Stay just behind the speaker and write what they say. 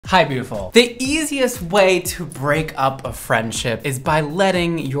Hi, beautiful. The easiest way to break up a friendship is by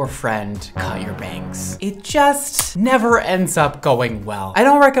letting your friend cut your bangs. It just never ends up going well. I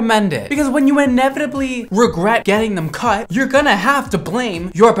don't recommend it because when you inevitably regret getting them cut, you're gonna have to blame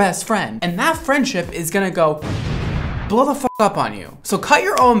your best friend. And that friendship is gonna go blow the fuck up on you. So cut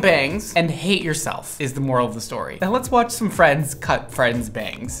your own bangs and hate yourself is the moral of the story. Now let's watch some friends cut friends'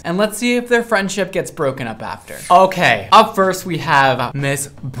 bangs and let's see if their friendship gets broken up after. Okay, up first we have Miss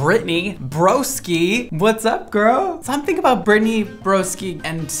Brittany Broski. What's up, girl? Something about Brittany Broski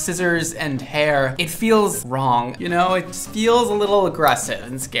and scissors and hair, it feels wrong. You know, it just feels a little aggressive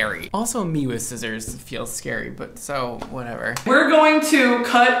and scary. Also me with scissors feels scary, but so whatever. We're going to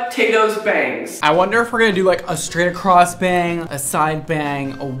cut Tato's bangs. I wonder if we're gonna do like a straight across bang, a side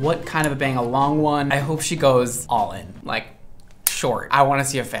bang, what kind of a bang, a long one. I hope she goes all in, like short. I wanna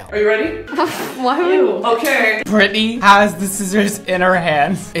see a fail. Are you ready? Why would you? Okay. Brittany has the scissors in her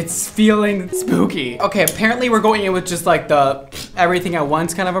hands. It's feeling spooky. Okay, apparently we're going in with just like the everything at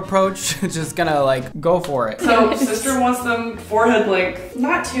once kind of approach. Just gonna like go for it. So sister wants them forehead length.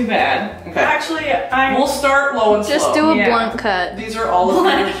 Not too bad. Okay. Actually, We'll start low and slow. Just do a blunt cut. These are all of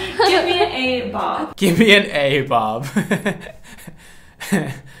them. Give me an A, Bob. Give me an A, Bob.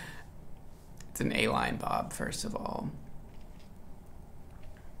 It's an A-line, Bob, first of all.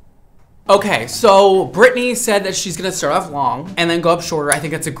 Okay, so Brittany said that she's gonna start off long and then go up shorter. I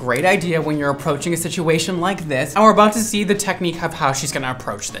think that's a great idea when you're approaching a situation like this. And we're about to see the technique of how she's gonna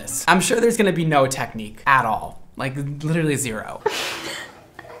approach this. I'm sure there's gonna be no technique at all. Like literally zero.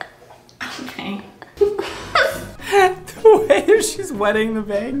 Okay. The way she's wetting the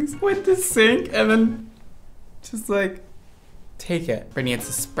bangs with the sink and then just like, take it. Brittany, it's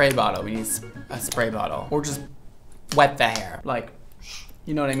a spray bottle. We need a spray bottle. Or just wet the hair. Like,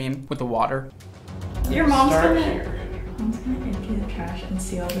 you know what I mean? With the water. Your mom's Start gonna here. empty the trash and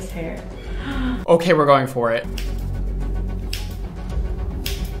see all this hair. Okay, we're going for it.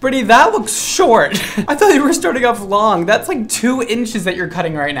 Brittany, that looks short. I thought you were starting off long. That's like 2 inches that you're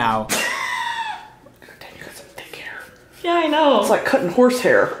cutting right now. Damn, you got some thick hair. Yeah, I know. It's like cutting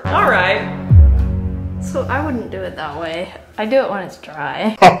horsehair. All right. So I wouldn't do it that way. I do it when it's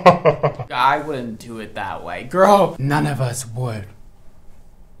dry. I wouldn't do it that way. Girl, none of us would.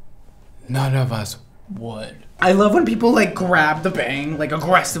 None of us would. I love when people like grab the bang, like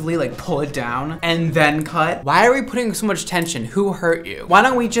aggressively, like pull it down and then cut. Why are we putting so much tension? Who hurt you? Why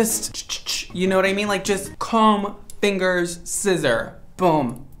don't we just, you know what I mean? Like just comb, fingers, scissor,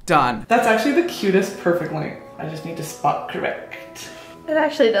 boom, done. That's actually the cutest perfect length. I just need to spot correct. It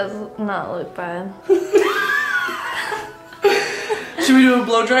actually does not look bad. Should we do a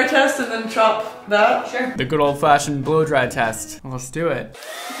blow dry test and then chop that? Sure. The good old fashioned blow dry test. Let's do it.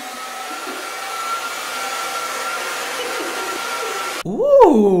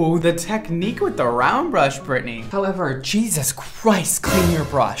 Ooh, the technique with the round brush, Brittany. However, Jesus Christ, clean your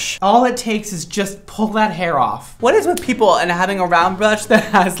brush. All it takes is just pull that hair off. What is with people and having a round brush that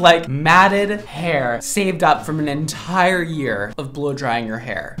has like matted hair saved up from an entire year of blow drying your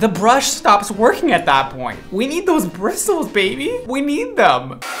hair? The brush stops working at that point. We need those bristles, baby. We need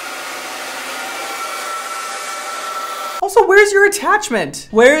them. Also, where's your attachment?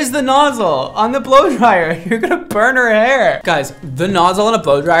 Where is the nozzle on the blow dryer? You're gonna burn her hair. Guys, the nozzle on a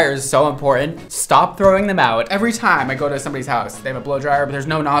blow dryer is so important. Stop throwing them out. Every time I go to somebody's house, they have a blow dryer, but there's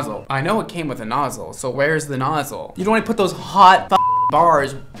no nozzle. I know it came with a nozzle, so where's the nozzle? You don't want to put those hot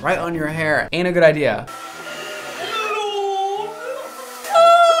bars right on your hair. Ain't a good idea.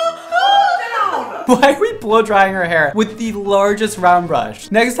 Why are we blow drying her hair with the largest round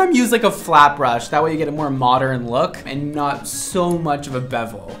brush? Next time use like a flat brush. That way you get a more modern look and not so much of a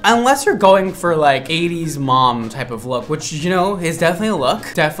bevel. Unless you're going for like 80s mom type of look, which you know is definitely a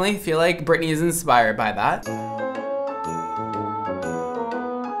look. Definitely feel like Brittany is inspired by that.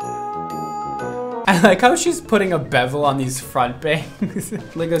 I like how she's putting a bevel on these front bangs.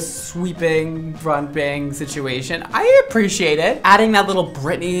 Like a sweeping front bang situation. I appreciate it. Adding that little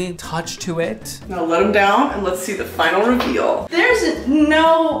Brittany touch to it. Now let them down and let's see the final reveal. There's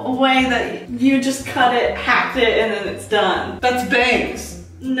no way that you just cut it, hacked it, and then it's done. That's bangs.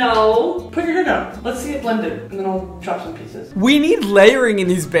 No. Put your hair down. Let's see it blended and then I'll chop some pieces. We need layering in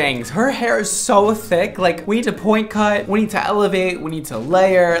these bangs. Her hair is so thick. Like we need to point cut, we need to elevate, we need to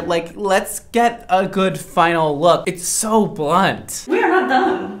layer. Like let's get a good final look. It's so blunt. We are not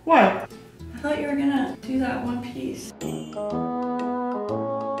done. Why? I thought you were gonna do that one piece.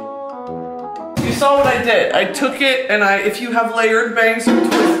 You saw what I did. I took it and if you have layered bangs, you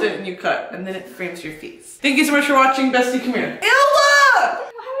twist it and you cut and then it frames your face. Thank you so much for watching. Bestie, come here. Ella!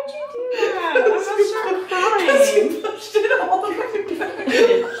 Why would you do that? I'm gonna start crying. Because you pushed it all the way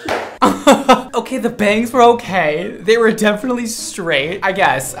back. Okay, the bangs were okay. They were definitely straight, I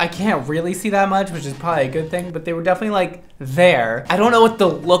guess. I can't really see that much, which is probably a good thing, but they were definitely like there. I don't know what the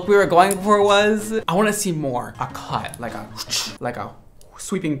look we were going for was. I want to see more. A cut, like a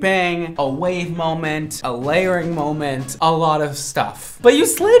sweeping bang, a wave moment, a layering moment, a lot of stuff. But you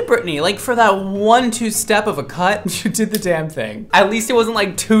slid, Brittany. Like for that 1-2 step of a cut, you did the damn thing. At least it wasn't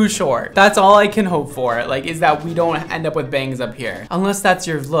like too short. That's all I can hope for. Like, is that we don't end up with bangs up here. Unless that's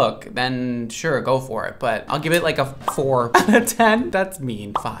your look, then sure, go for it. But I'll give it like a 4 out of 10. That's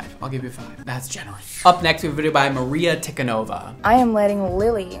mean. 5. I'll give you 5. That's generous. Up next, we have a video by Maria Tikhanova. I am letting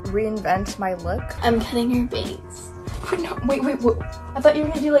Lily reinvent my look. I'm cutting her bangs. No, wait. I thought you were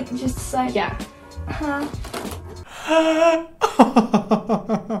gonna do like just side. Yeah.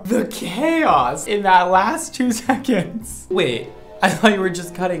 The chaos in that last 2 seconds. Wait, I thought you were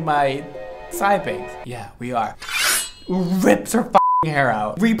just cutting my side bangs. Yeah, we are. Rips her f***ing hair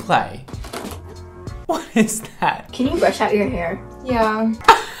out. Replay. What is that? Can you brush out your hair? Yeah.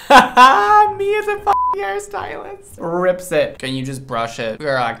 Me as a f***ing hairstylist. Rips it. Can you just brush it?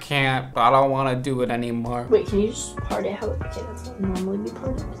 Girl, I can't. I don't want to do it anymore. Wait, can you just part it how okay, that's not normally be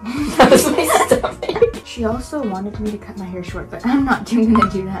parted? That was my stomach. She also wanted me to cut my hair short, but I'm not gonna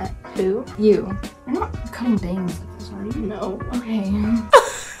do that. Who? You. You're not cutting bangs like this, are you? No. Okay.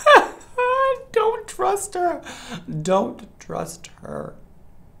 Don't trust her. Don't trust her.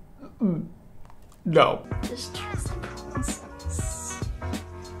 No. Just trust the process.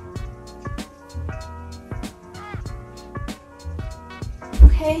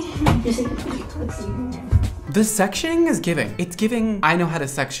 Okay. Just let's see. The sectioning is giving. It's giving, I know how to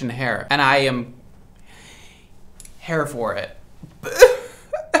section hair, and I am hair for it.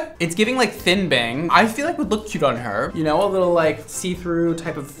 It's giving like thin bang. I feel like would look cute on her. You know, a little like see-through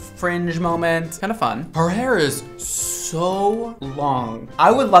type of fringe moment. Kind of fun. Her hair is so long.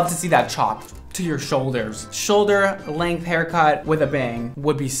 I would love to see that chopped to your shoulders. Shoulder length haircut with a bang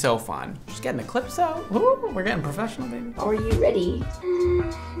would be so fun. Just getting the clips out. Ooh, we're getting professional, baby. Are you ready?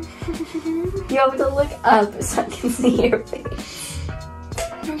 You have to look up so I can see your face.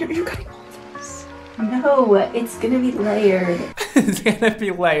 No, you're cutting all of this. No, it's gonna be layered. It's gonna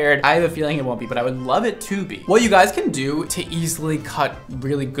be layered. I have a feeling it won't be, but I would love it to be. What you guys can do to easily cut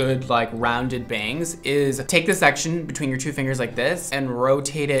really good, like rounded bangs is take the section between your 2 fingers like this and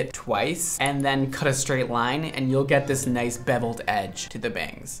rotate it twice and then cut a straight line and you'll get this nice beveled edge to the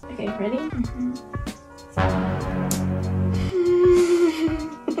bangs. Okay, ready?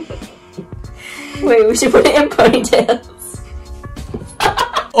 Wait, we should put it in ponytails.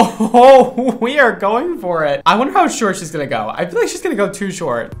 Oh, we are going for it. I wonder how short she's gonna go. I feel like she's gonna go too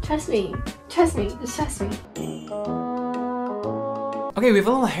short. Trust me. Trust me. Just trust me. Okay, we have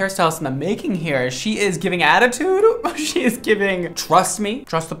a little hairstylist in the making here. She is giving attitude. She is giving trust me,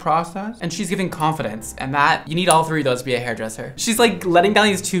 trust the process. And she's giving confidence. And that, you need all 3 of those to be a hairdresser. She's like letting down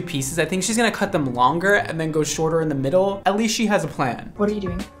these 2 pieces. I think she's gonna cut them longer and then go shorter in the middle. At least she has a plan. What are you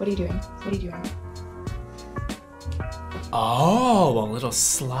doing? What are you doing? What are you doing? Oh, a little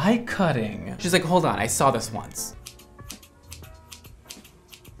slide cutting. She's like, hold on, I saw this once.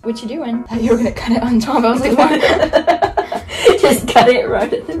 What you doing? I thought you were gonna cut it on top. I was like, what? Just cut it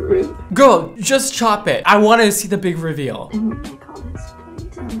right at the root. Girl, just chop it. I want to see the big reveal. And we're gonna call this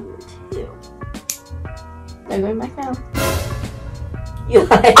ponytail number 2. Now go back now. You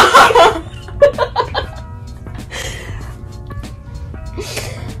like?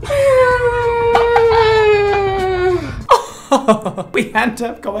 We end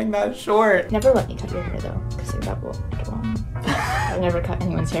up going that short. Never let me cut your hair though, because your that will get wrong. I've never cut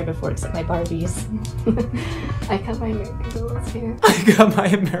anyone's hair before except my Barbies. I cut my American Girl's hair. I got my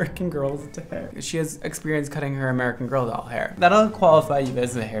American Girl's hair. She has experience cutting her American Girl doll hair. That'll qualify you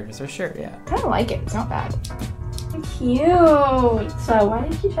as a hairdresser, sure, yeah. I kind of like it. It's not bad. Cute. So why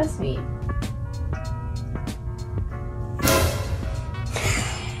did you trust me?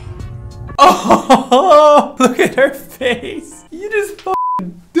 Oh, look at her face. You just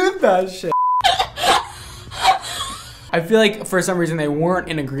fucking did that shit. I feel like for some reason they weren't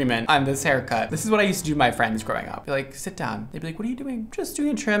in agreement on this haircut. This is what I used to do to my friends growing up. Be like, sit down. They'd be like, what are you doing? Just doing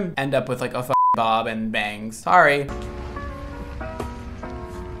a trim. End up with like a fucking bob and bangs. Sorry.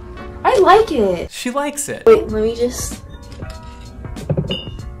 I like it. She likes it. Wait, let me just...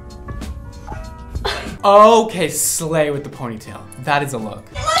 Okay, slay with the ponytail. That is a look.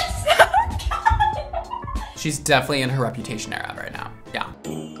 She's definitely in her reputation era right now. Yeah.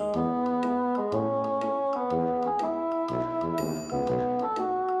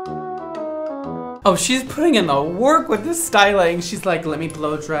 Oh, she's putting in the work with the styling. She's like, let me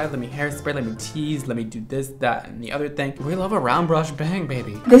blow dry, let me hairspray, let me tease, let me do this, that, and the other thing. We love a round brush bang,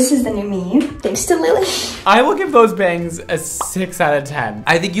 baby. This is the new me. Thanks to Lily. I will give those bangs a 6 out of 10.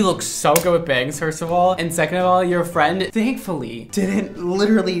 I think you look so good with bangs, first of all. And second of all, your friend, thankfully, didn't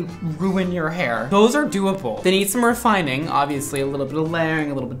literally ruin your hair. Those are doable. They need some refining, obviously, a little bit of layering,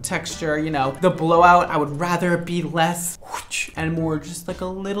 a little bit of texture, you know. The blowout, I would rather it be less and more just like a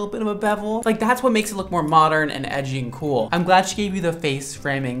little bit of a bevel. Like that's what makes it look more modern and edgy and cool. I'm glad she gave you the face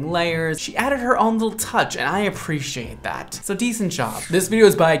framing layers. She added her own little touch and I appreciate that. So decent job. This video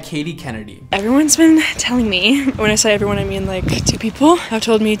is by Katie Kennedy. Everyone's been telling me, when I say everyone, I mean like 2 people, have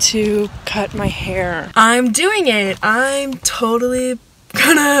told me to cut my hair. I'm doing it. I'm totally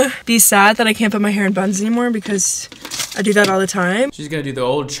gonna be sad that I can't put my hair in buns anymore because I do that all the time. She's gonna do the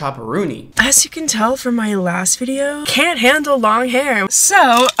old chopperoonie. As you can tell from my last video, can't handle long hair.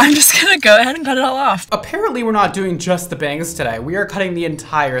 So I'm just gonna go ahead and cut it all off. Apparently we're not doing just the bangs today. We are cutting the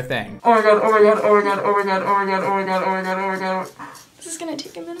entire thing. Oh my god, oh my god, oh my god, oh my god, oh my god, oh my god, oh my god, oh my god. This is gonna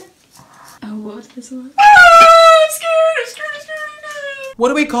take a minute. Oh, what was this one? I'm scared. What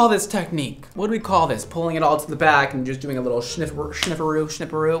do we call this technique? What do we call this? Pulling it all to the back and just doing a little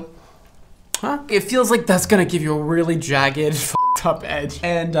snifferoo? Huh? It feels like that's gonna give you a really jagged, f***ed up edge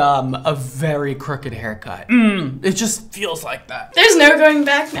and a very crooked haircut. It just feels like that. There's no going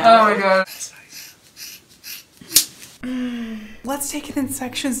back now. Oh my god. Let's take it in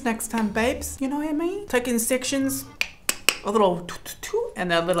sections next time, babes. You know what I mean? Take in sections. A little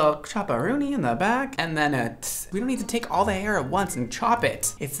and a little chopperoonie in the back, and then we don't need to take all the hair at once and chop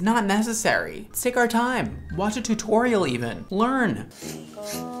it. It's not necessary. Let's take our time. Watch a tutorial even. Learn.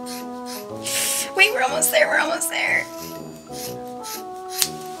 Wait, we're almost there. We're almost there.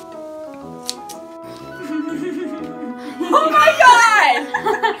 Oh my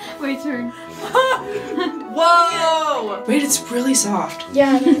god! Wait, turn. Whoa! Wait, it's really soft.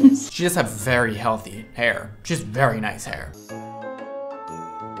 Yeah, it is. She just have very healthy hair. Just very nice hair.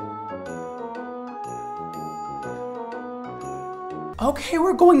 Okay,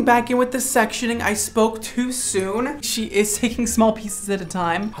 we're going back in with the sectioning. I spoke too soon. She is taking small pieces at a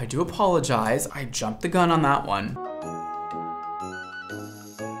time. I do apologize. I jumped the gun on that one.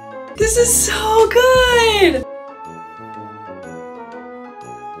 This is so good!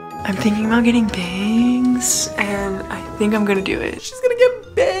 I'm thinking about getting bangs, and I think I'm gonna do it. She's gonna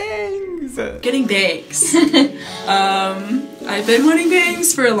get bangs. Getting bangs. I've been wanting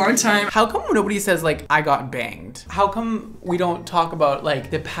bangs for a long time. How come nobody says like, I got banged? How come we don't talk about like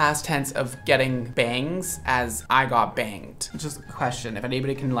the past tense of getting bangs as I got banged? Just a question. If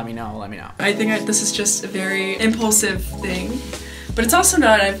anybody can let me know, let me know. I think this is just a very impulsive thing. But it's also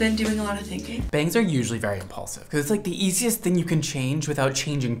not. I've been doing a lot of thinking. Bangs are usually very impulsive because it's like the easiest thing you can change without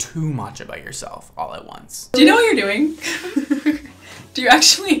changing too much about yourself all at once. Do you know what you're doing? Do you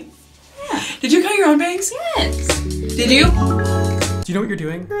actually? Yeah. Did you cut your own bangs? Yes. Did you? Do you know what you're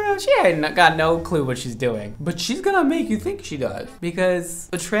doing? Girl, she ain't got no clue what she's doing. But she's gonna make you think she does because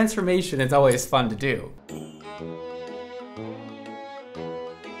the transformation is always fun to do.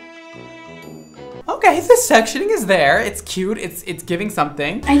 Okay, the sectioning is there. It's cute. It's giving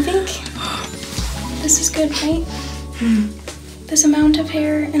something. I think this is good, right? This amount of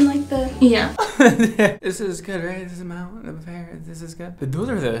hair and like the... Yeah. This is good, right? This amount of hair. This is good. Those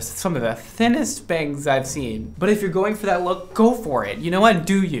are some of the thinnest bangs I've seen. But if you're going for that look, go for it. You know what?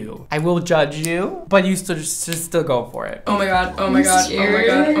 Do you? I will judge you, but you still go for it. Oh my god. Oh my god. Oh my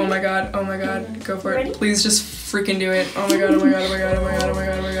god. Oh my god. Oh my god. Go for it. Ready? Please just freaking do it. Oh my god. Oh my god. Oh my god. Oh my god. Oh my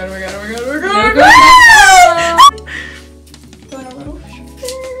god. Oh my god. Oh my god. Oh my god. Oh my god. Oh my god. Going a little...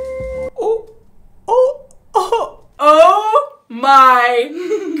 Oh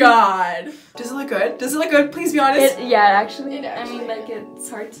my god. Does it look good? Does it look good? Please be honest. Yeah, actually, I mean, like, it's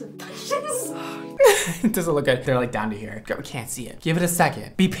hard to touch this. It doesn't look good. They're like down to here. We can't see it. Give it a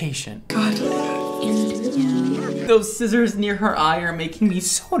second. Be patient. God. Those scissors near her eye are making me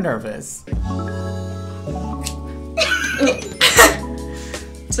so nervous.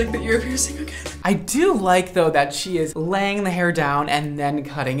 It's like the ear piercing again. I do like though that she is laying the hair down and then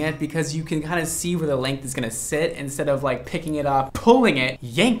cutting it because you can kind of see where the length is gonna sit instead of like picking it up, pulling it,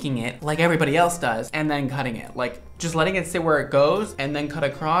 yanking it like everybody else does, and then cutting it. Like just letting it sit where it goes and then cut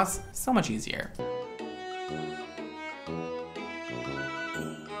across, so much easier.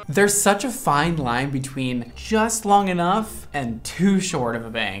 There's such a fine line between just long enough and too short of a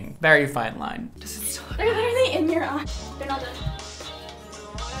bang. Very fine line. Does it still They're literally in your eye. They're not done.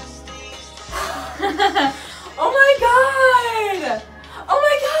 Oh my god! Oh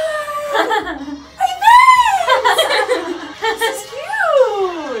my god! My bangs! This is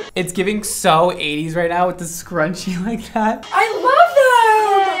cute! It's giving so 80s right now with the scrunchie like that. I love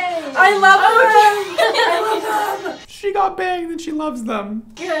them! I love them! I love them! She got banged and she loves them.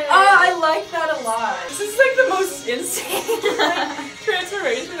 I like that a lot. This is like the most insane like,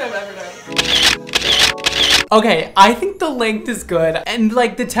 transformation I've ever done. Okay, I think the length is good and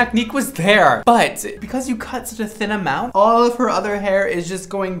like the technique was there, but because you cut such a thin amount, all of her other hair is just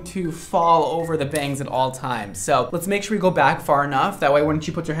going to fall over the bangs at all times. So let's make sure we go back far enough. That way when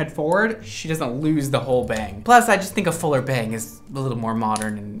she puts her head forward, she doesn't lose the whole bang. Plus, I just think a fuller bang is a little more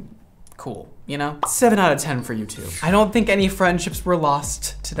modern and cool, you know? 7 out of 10 for you two. I don't think any friendships were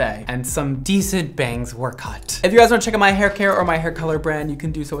lost today, and some decent bangs were cut. If you guys want to check out my hair care or my hair color brand, you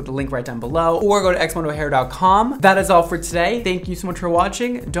can do so with the link right down below, or go to xmondohair.com. That is all for today. Thank you so much for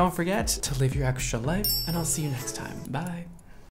watching. Don't forget to live your extra life, and I'll see you next time. Bye.